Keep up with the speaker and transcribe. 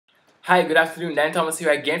Hi, good afternoon. Dan Thomas here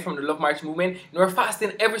again from the Love March Movement. And we're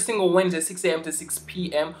fasting every single Wednesday, 6 a.m. to 6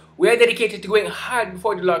 p.m. We are dedicated to going hard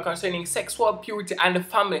before the Lord concerning sexual purity and the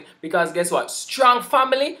family. Because guess what? Strong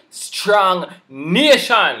family, strong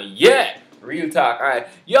nation. Yeah! Real talk. Alright.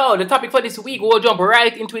 Yo, the topic for this week, we'll jump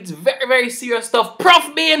right into it. It's very, very serious stuff.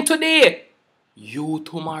 Prof Bain today. You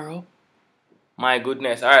tomorrow. My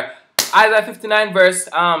goodness. Alright. Isaiah 59 verse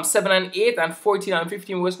 7 and 8 and 14 and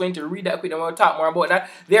 15. We're just going to read that quick and we'll talk more about that.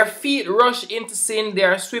 Their feet rush into sin. They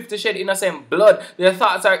are swift to shed innocent blood. Their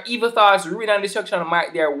thoughts are evil thoughts. Ruin and destruction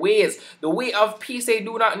mark their ways. The way of peace they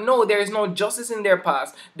do not know. There is no justice in their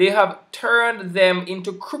paths. They have turned them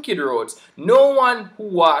into crooked roads. No one who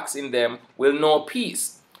walks in them will know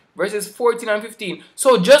peace. Verses 14 and 15.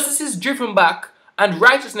 So justice is driven back, and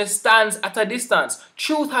righteousness stands at a distance.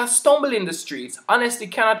 Truth has stumbled in the streets. Honesty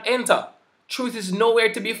cannot enter. Truth is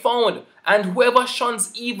nowhere to be found. And whoever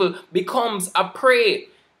shuns evil becomes a prey.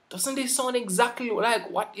 Doesn't this sound exactly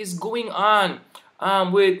like what is going on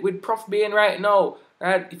with Prof Bain right now?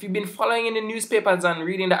 Right? If you've been following in the newspapers and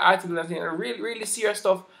reading the articles, and really, really serious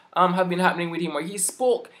stuff have been happening with him. Where he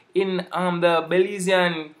spoke in the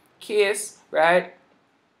Belizean case, right?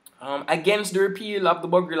 Against the repeal of the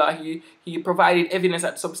Buggery law. He provided evidence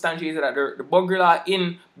that substantiated that the Buggery law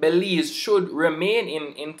in Belize should remain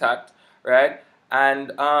intact, right?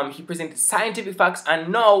 And he presented scientific facts,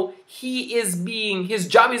 and now his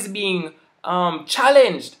job is being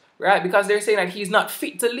challenged, right? Because they're saying that he's not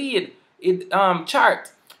fit to lead it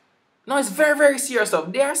chart. No, it's very, very serious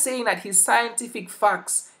stuff. They are saying that his scientific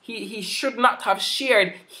facts, he should not have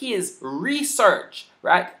shared his research,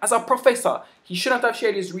 right? As a professor, he should not have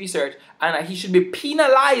shared his research, and he should be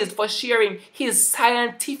penalized for sharing his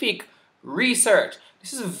scientific research.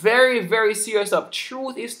 This is very, very serious stuff.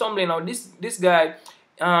 Truth is stumbling. Now, this guy,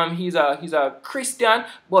 he's a Christian,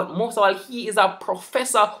 but most of all, he is a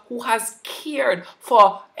professor who has cared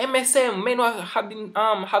for MSM, men who have been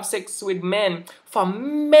have sex with men for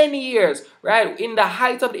many years, right? In the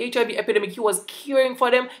height of the HIV epidemic, he was caring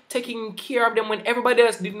for them, taking care of them when everybody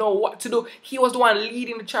else didn't know what to do. He was the one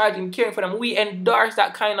leading the charge in caring for them. We endorse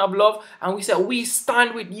that kind of love, and we said we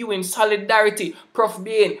stand with you in solidarity, Prof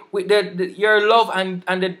Bain, with your love and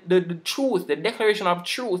the truth, the declaration of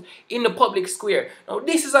truth in the public square. Now,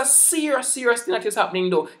 this is a serious thing that is happening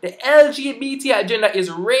though. The LGBT agenda is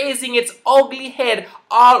raising its ugly head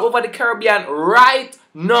all over the Caribbean right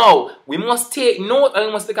now. We must take note and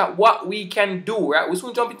we must look at what we can do, right? We're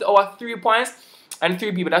soon jump into our 3 points and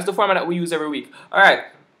 3 people. That's the format that we use every week. Alright,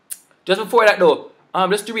 just before that though,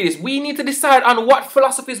 just to read this, we need to decide on what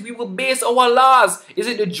philosophies we will base our laws. Is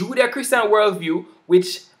it the Judeo-Christian worldview,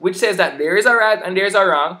 which says that there is a right and there is a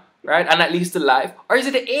wrong, right, and that leads to life? Or is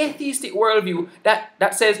it the atheistic worldview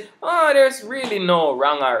that says, oh, there's really no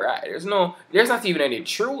wrong or right, there's not even any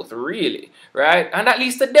truth really, right, and that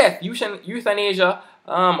leads to death, euthanasia,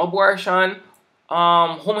 abortion,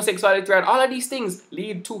 homosexuality, right? All of these things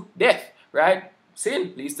lead to death, right?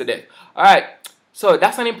 Sin leads to death. Alright, so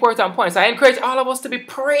that's an important point. So I encourage all of us to be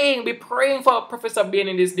praying for Professor Bain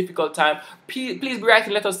in this difficult time. Please be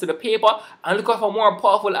writing letters to the paper and look out for more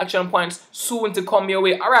powerful action points soon to come your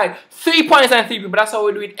way. Alright, 3 points and 3 people. That's how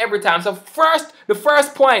we do it every time. So the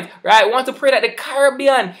first point, right? We want to pray that the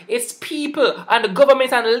Caribbean, its people, and the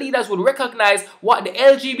government and the leaders would recognize what the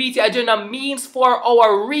LGBT agenda means for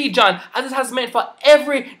our region, as it has meant for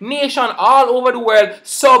every nation all over the world.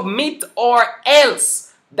 Submit or else.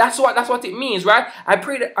 That's what it means, right? I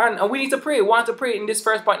pray that, and we need to pray. We want to pray in this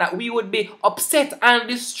first point that we would be upset and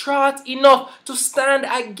distraught enough to stand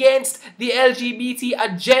against the LGBT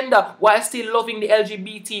agenda while still loving the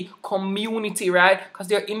LGBT community, right? Because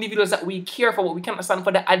they are individuals that we care for, but we cannot stand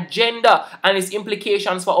for the agenda and its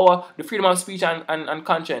implications for the freedom of speech and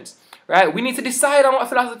conscience. Right? We need to decide on what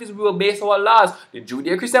philosophies we will base our laws. The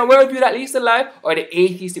Judeo-Christian worldview that leads to life, or the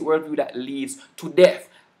atheistic worldview that leads to death.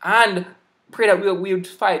 And pray that we would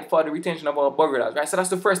fight for the retention of our Buggery laws, right? So that's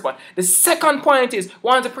the first point. The second point is, we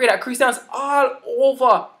want to pray that Christians all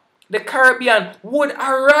over the Caribbean would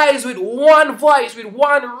arise with one voice, with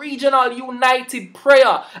one regional united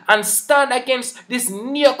prayer, and stand against this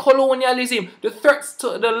neo-colonialism, the threats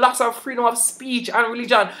to the loss of freedom of speech and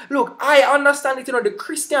religion. Look, I understand it, the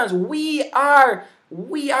Christians, we are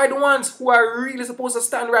the ones who are really supposed to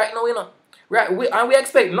stand right now, Right, we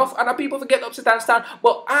expect enough other people to get upset and stand,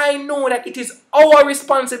 but I know that it is our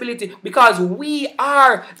responsibility because we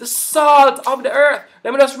are the salt of the earth.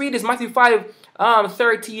 Let me just read this, Matthew 5,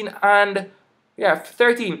 13 and Yeah,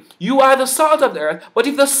 13. You are the salt of the earth, but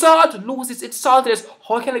if the salt loses its saltiness,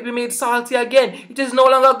 how can it be made salty again? It is no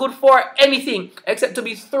longer good for anything except to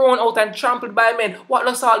be thrown out and trampled by men. What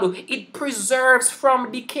does salt do? It preserves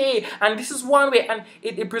from decay, and this is one way. And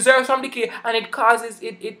it preserves from decay, and it causes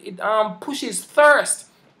it pushes thirst.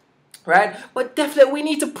 Right? But definitely we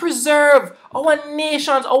need to preserve our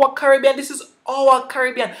nations, our Caribbean. This is our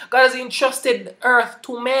Caribbean. God has entrusted earth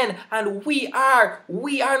to men, and we are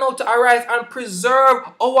now to arise and preserve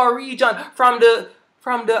our region from the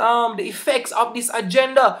effects of this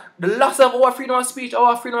agenda, the loss of our freedom of speech,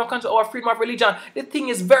 our freedom of conscience, our freedom of religion. The thing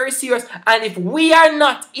is very serious, and if we are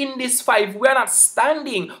not in this fight, if we are not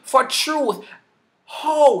standing for truth,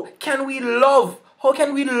 how can we love? How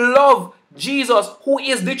can we love Jesus, who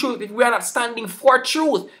is the truth, if we are not standing for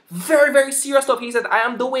truth? Very, very serious stuff. He said, I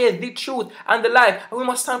am the way, the truth, and the life. And we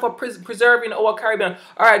must stand for preserving our Caribbean.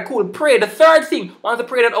 Alright, cool. Pray. The third thing, we want to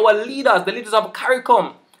pray that our leaders, the leaders of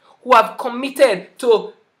CARICOM, who have committed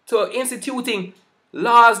to instituting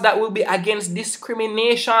laws that will be against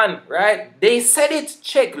discrimination, right? They said it.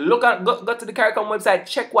 Check. Look at go to the CARICOM website.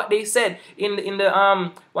 Check what they said in the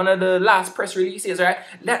one of the last press releases, right?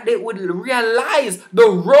 That they would realize the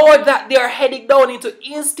road that they are heading down into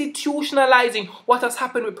institutionalizing what has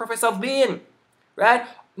happened with Professor Bain, right?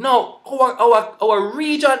 Now, our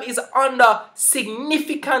region is under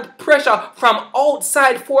significant pressure from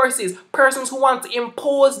outside forces, persons who want to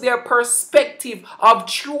impose their perspective of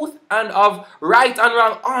truth and of right and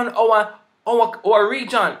wrong on our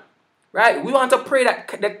region. Right? We want to pray that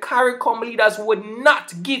the CARICOM leaders would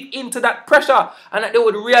not give in to that pressure, and that they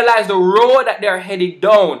would realize the road that they're heading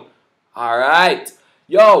down. Alright.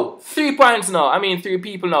 Yo, 3 points now. I mean 3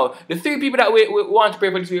 people now. The 3 people that we want to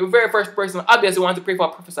pray for this week. The very first person, obviously, we want to pray for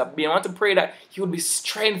Professor Bain. We want to pray that he would be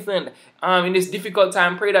strengthened in this difficult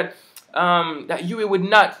time. Pray that that you would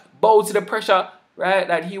not bow to the pressure, right?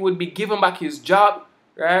 That he would be given back his job,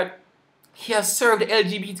 right? He has served the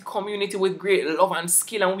LGBT community with great love and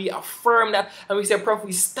skill, and we affirm that, and we say, Prof,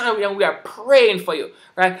 we stand with you and we are praying for you,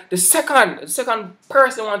 right? The second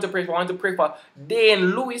person I want to pray for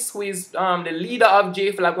Dane Lewis, who is the leader of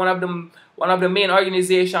JFLAG, one of the main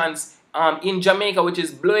organizations in Jamaica, which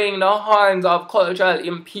is blowing the horns of cultural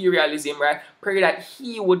imperialism, right? Pray that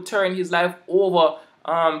he would turn his life over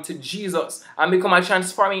to Jesus and become a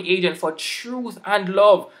transforming agent for truth and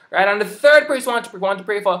love, right? And the third person I want to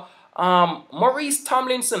pray for Maurice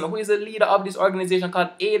Tomlinson, who is the leader of this organization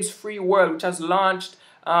called AIDS Free World, which has launched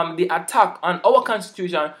the attack on our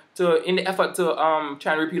constitution in the effort to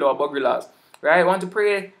try and repeal our buggery laws. Right? I want to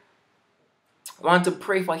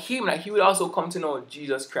pray for him that he will also come to know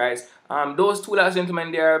Jesus Christ. Those 2 last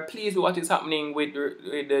gentlemen, they are pleased with what is happening with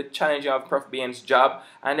the challenging of Prof Bain's job,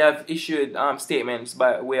 and they have issued statements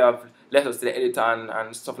by way of letters to the editor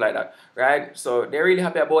and stuff like that, right? So they're really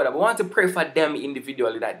happy about that. But we want to pray for them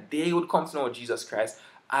individually, that they would come to know Jesus Christ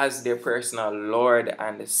as their personal Lord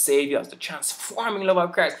and Savior, the transforming love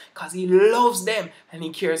of Christ, because He loves them and He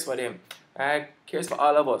cares for them, right? Cares for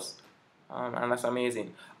all of us, and that's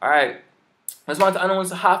amazing. All right. I just want to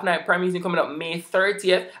announce a half-night prayer meeting coming up May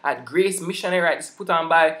 30th at Grace Missionary, right? It's put on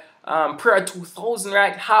by Prayer 2000,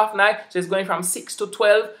 right? Half night, so it's going from 6 to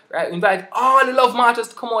 12, right? We invite all the love martyrs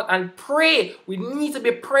to come out and pray. We need to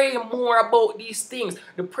be praying more about these things.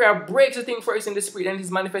 The prayer breaks the thing first in the spirit and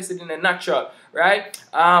is manifested in the natural, right?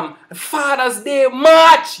 Father's Day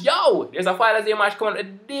March, yo! There's a Father's Day March coming the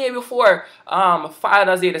day before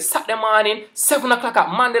Father's Day, the Saturday morning, 7 o'clock at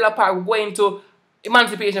Mandela Park. We're going to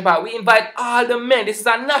Emancipation Park. We invite all the men. This is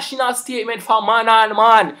a national statement for man and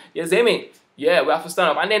man. You see me? Yeah, we have to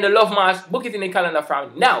stand up. And then the Love March, book it in the calendar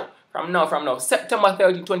from now. From now, September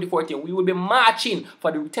 30, 2014, we will be marching for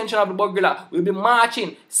the retention of the buggery law. We'll be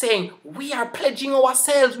marching, saying, we are pledging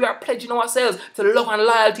ourselves to love and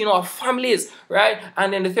loyalty in our families, right?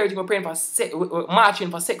 And then the 13th, we're praying for marching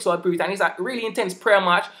for sexual purity. And it's a really intense prayer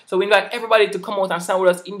march. So we invite everybody to come out and stand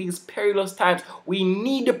with us in these perilous times. We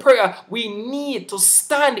need the prayer. We need to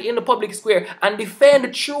stand in the public square and defend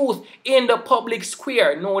the truth in the public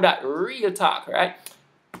square. Know that real talk, right?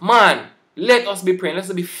 Man. Let us be praying. Let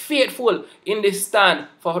us be faithful in this stand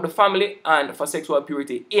for the family and for sexual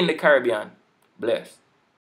purity in the Caribbean. Bless.